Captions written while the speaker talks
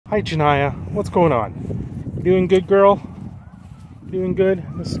Hi, Janaya. What's going on? You doing good, girl? Doing good?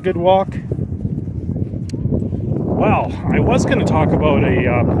 This is a good walk? Well, I was going to talk about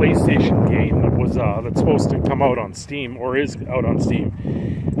a PlayStation game that was that's supposed to come out on Steam, or is out on Steam.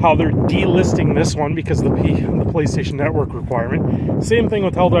 How they're delisting this one because of the PlayStation Network requirement. Same thing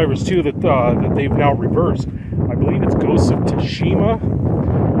with Helldivers 2 that they've now reversed. I believe it's Ghost of Tsushima.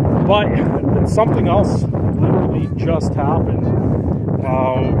 But something else literally just happened.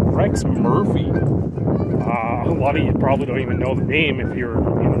 Rex Murphy. A lot of you probably don't even know the name if you're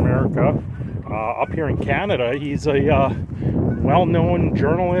in America. Up here in Canada, he's a well-known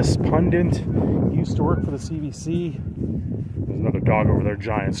journalist, pundit. He used to work for the CBC. There's another dog over there,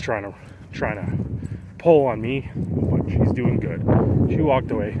 Giant's trying to pull on me, but she's doing good. She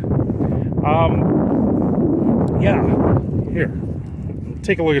walked away. Yeah, here.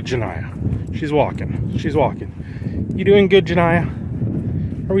 Take a look at Janaya. She's walking. She's walking. You doing good, Janaya?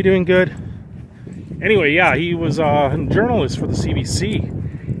 Are we doing good? Anyway, yeah, he was a journalist for the CBC,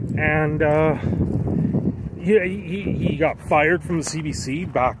 and he got fired from the CBC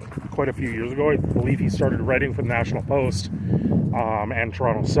back quite a few years ago. I believe he started writing for the National Post and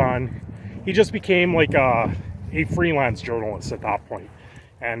Toronto Sun. He just became like a freelance journalist at that point,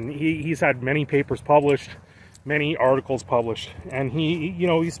 and he's had many papers published, many articles published, and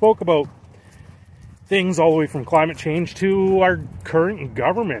he spoke about things all the way from climate change to our current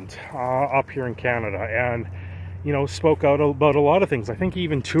government up here in Canada, and spoke out about a lot of things. I think he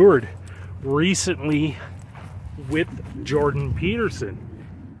even toured recently with Jordan Peterson.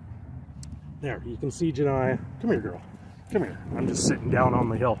 There, you can see Janaya. Come here, girl. Come here. I'm just sitting down on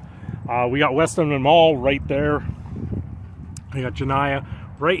the hill. We got West Edmonton Mall right there. I got Janaya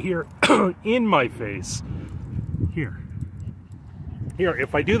right here in my face. Here,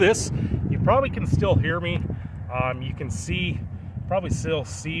 if I do this, you probably can still hear me. You can probably still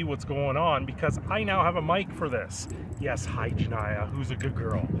see what's going on because I now have a mic for this. Yes, hi Janaya, who's a good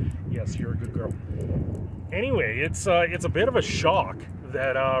girl. Yes, you're a good girl. Anyway, it's a bit of a shock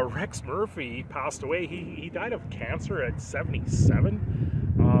that Rex Murphy passed away. He died of cancer at 77.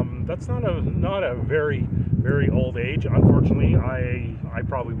 That's not a very, very old age. Unfortunately, I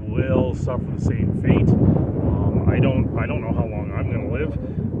probably will suffer the same fate. I don't know how long I'm going to live,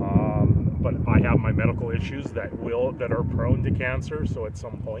 but I have my medical issues that are prone to cancer. So at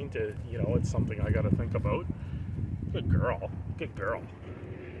some point, it's something I got to think about. Good girl, good girl.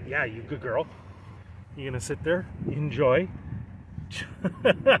 Yeah, you good girl. You gonna sit there, enjoy?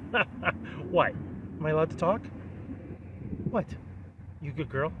 What? Am I allowed to talk? What? You good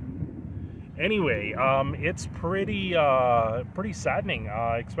girl? Anyway, it's pretty saddening,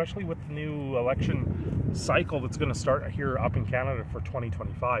 especially with the new election cycle that's going to start here up in Canada for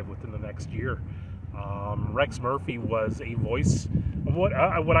 2025 within the next year. Rex Murphy was a voice. What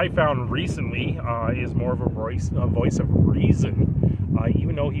I found recently is more of a voice of reason.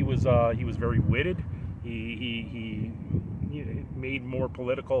 Even though he was very witted, he made more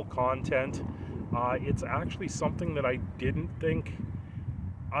political content. It's actually something that I didn't think.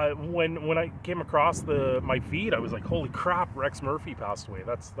 When I came across my feed, I was like, "Holy crap! Rex Murphy passed away."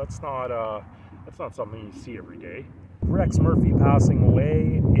 That's not something you see every day. Rex Murphy passing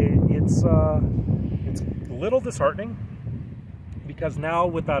away, it's a little disheartening because now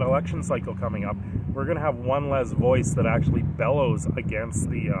with that election cycle coming up, we're gonna have one less voice that actually bellows against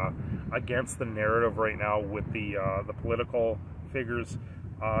the narrative right now with the political figures.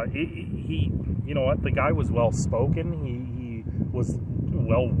 You know what? The guy was well spoken. He was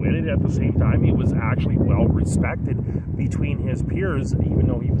well-witted at the same time. He was actually well-respected between his peers, even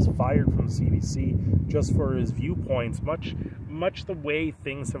though he was fired from the CBC just for his viewpoints. Much the way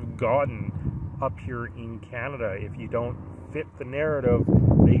things have gotten up here in Canada. If you don't fit the narrative,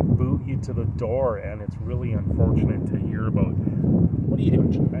 they boot you to the door, and it's really unfortunate to hear about. What are you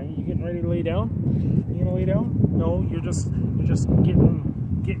doing? Are you getting ready to lay down? You gonna lay down? No, you're just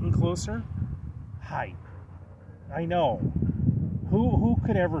getting closer. Hi. I know. Who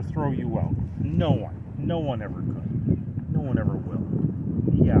could ever throw you out? No one. No one ever could. No one ever will.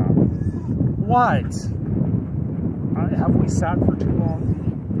 Yeah. What? Have we sat for too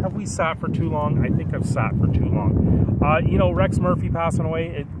long? Have we sat for too long? I think I've sat for too long. Rex Murphy passing away,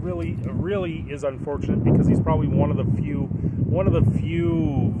 it really is unfortunate because he's probably one of the few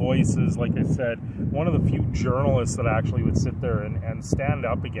voices, like I said, one of the few journalists that actually would sit there and stand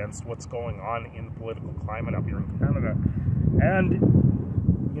up against what's going on in the political climate up here in Canada. And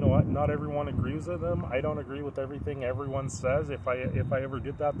you know what? Not everyone agrees with them. I don't agree with everything everyone says. If I ever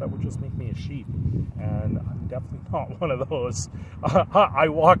did that, that would just make me a sheep. And I'm definitely not one of those. I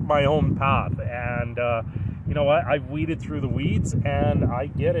walk my own path, and you know what, I've weeded through the weeds, and I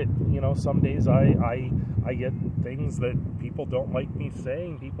get it. You know, some days I get things that people don't like me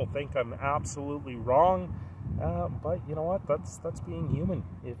saying. People think I'm absolutely wrong. But you know what? That's being human.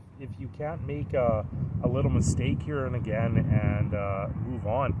 If you can't make a little mistake here and again and move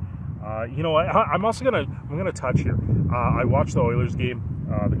on, you know what? I'm gonna touch here. I watched the Oilers game,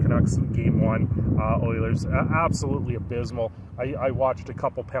 the Canucks game 1. Oilers absolutely abysmal. I watched a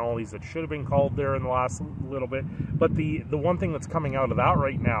couple penalties that should have been called there in the last little bit. But the one thing that's coming out of that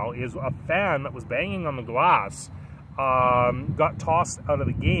right now is a fan that was banging on the glass got tossed out of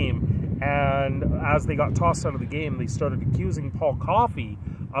the game. And as they got tossed out of the game, they started accusing Paul Coffey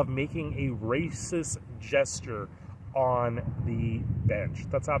of making a racist gesture on the bench.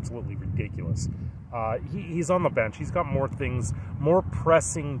 That's absolutely ridiculous. He's on the bench. He's got more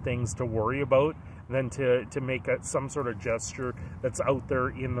pressing things to worry about than to make some sort of gesture that's out there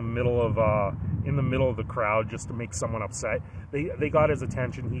in the middle of the crowd just to make someone upset. They got his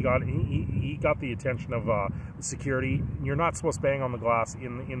attention. He got the attention of security. You're not supposed to bang on the glass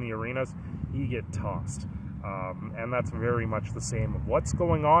in the arenas. You get tossed. And that's very much the same of what's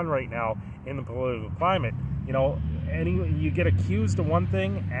going on right now in the political climate. You know, you get accused of one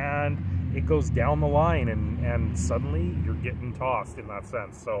thing and it goes down the line, and suddenly you're getting tossed in that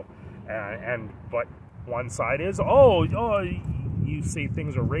sense. So, but one side is, oh, you say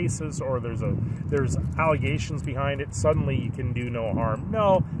things are racist, or there's allegations behind it, suddenly you can do no harm.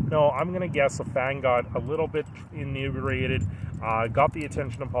 No, I'm gonna guess a fan got a little bit inebriated, got the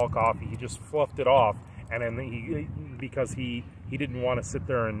attention of Paul Coffey. He just fluffed it off, and then because he didn't want to sit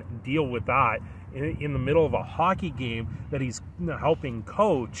there and deal with that in the middle of a hockey game that he's helping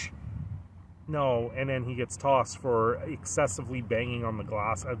coach. No, and then he gets tossed for excessively banging on the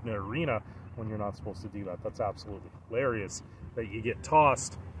glass at the arena when you're not supposed to do that. That's absolutely hilarious that you get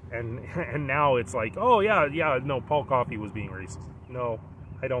tossed, and now it's like, oh yeah, no, Paul Coffey was being racist. No,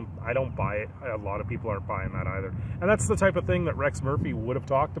 I don't buy it. A lot of people aren't buying that either. And that's the type of thing that Rex Murphy would have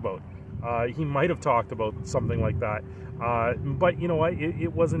talked about. He might have talked about something like that. But you know what?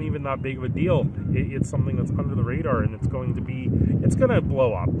 It wasn't even that big of a deal. It's something that's under the radar, and it's going to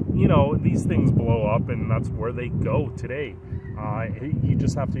blow up. You know, these things blow up, and that's where they go today. You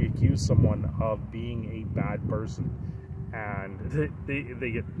just have to accuse someone of being a bad person, and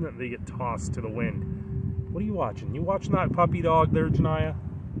they get tossed to the wind. What are you watching? You watching that puppy dog there, Janaya?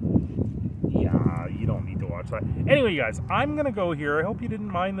 Yeah, you don't need to watch that. Anyway, you guys, I'm gonna go here. I hope you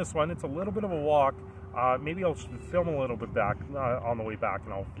didn't mind this one. It's a little bit of a walk. Maybe I'll film a little bit back on the way back,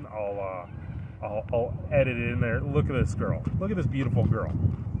 and I'll edit it in there. Look at this girl. Look at this beautiful girl.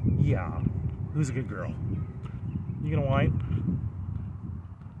 Yeah, who's a good girl? You gonna whine?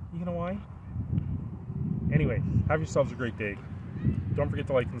 You gonna whine? Anyway, have yourselves a great day. Don't forget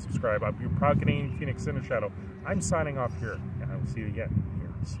to like and subscribe. I'm your proud Canadian Phoenix Cindershadow. I'm signing off here, and I will see you again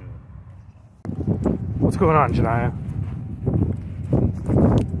here soon. What's going on, Janaya?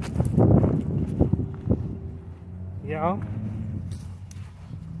 Yeah?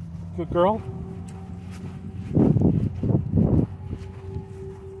 Good girl?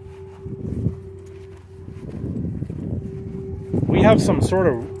 We have some sort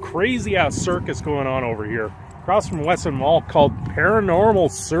of crazy ass circus going on over here across from Western Mall called Paranormal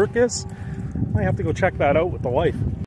Circus. I might have to go check that out with the wife.